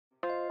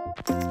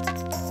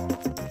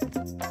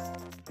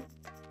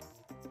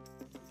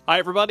Hi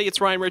everybody, it's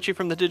Ryan Ritchie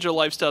from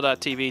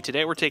thedigitallifestyle.tv.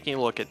 Today we're taking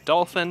a look at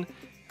Dolphin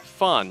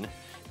Fun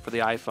for the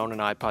iPhone and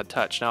iPod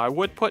Touch. Now I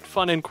would put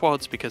fun in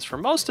quotes because for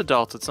most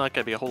adults it's not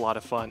going to be a whole lot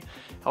of fun.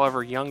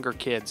 However, younger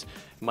kids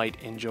might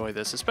enjoy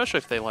this, especially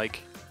if they like,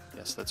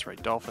 yes that's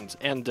right, dolphins,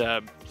 and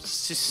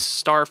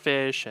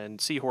starfish and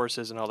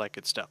seahorses and all that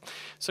good stuff.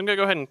 So I'm going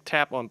to go ahead and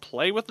tap on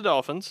play with the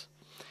dolphins,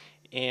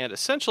 and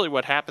essentially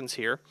what happens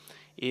here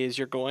is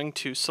you're going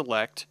to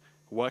select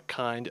what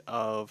kind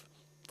of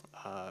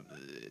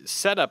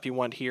setup you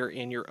want here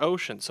in your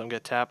ocean. So I'm going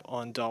to tap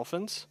on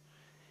dolphins,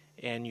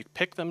 and you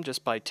pick them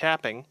just by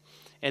tapping.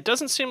 And it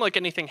doesn't seem like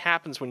anything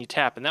happens when you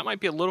tap, and that might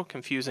be a little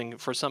confusing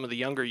for some of the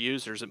younger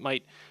users. It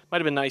might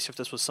have been nice if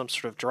this was some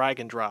sort of drag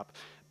and drop,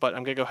 but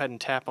I'm going to go ahead and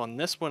tap on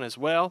this one as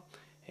well,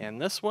 and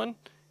this one,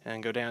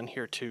 and go down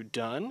here to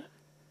done,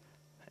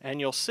 and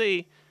you'll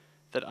see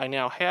that I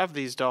now have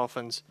these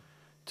dolphins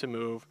to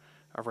move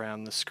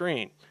around the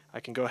screen. I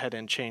can go ahead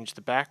and change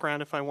the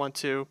background if I want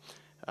to.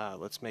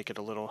 Let's make it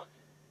a little,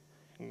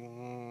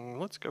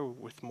 let's go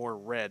with more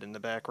red in the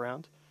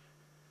background.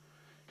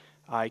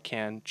 I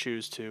can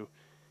choose to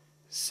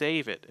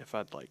save it if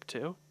I'd like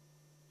to,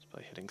 just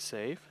by hitting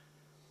save.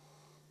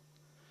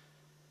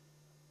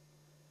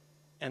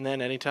 And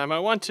then anytime I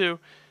want to,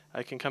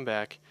 I can come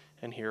back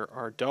and here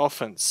are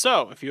dolphins.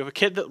 So if you have a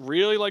kid that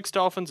really likes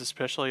dolphins,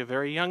 especially a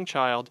very young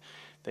child,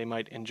 they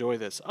might enjoy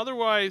this.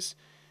 Otherwise,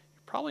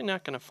 you're probably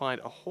not going to find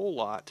a whole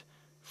lot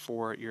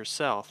for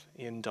yourself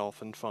in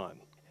Dolphin Fun.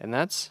 And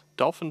that's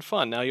Dolphin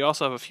Fun. Now you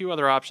also have a few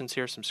other options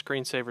here, some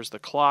screensavers. The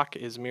clock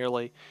is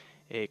merely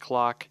a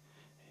clock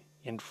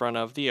in front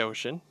of the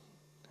ocean,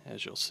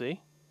 as you'll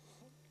see.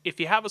 If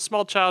you have a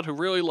small child who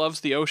really loves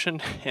the ocean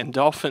and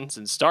dolphins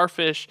and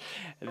starfish,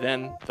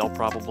 then they'll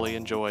probably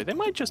enjoy. They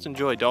might just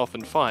enjoy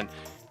Dolphin Fun,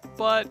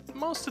 but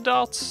most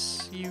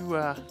adults,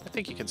 I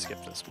think you can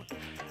skip this one.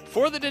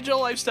 For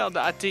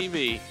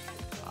thedigitallifestyle.tv,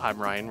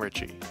 I'm Ryan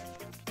Ritchie.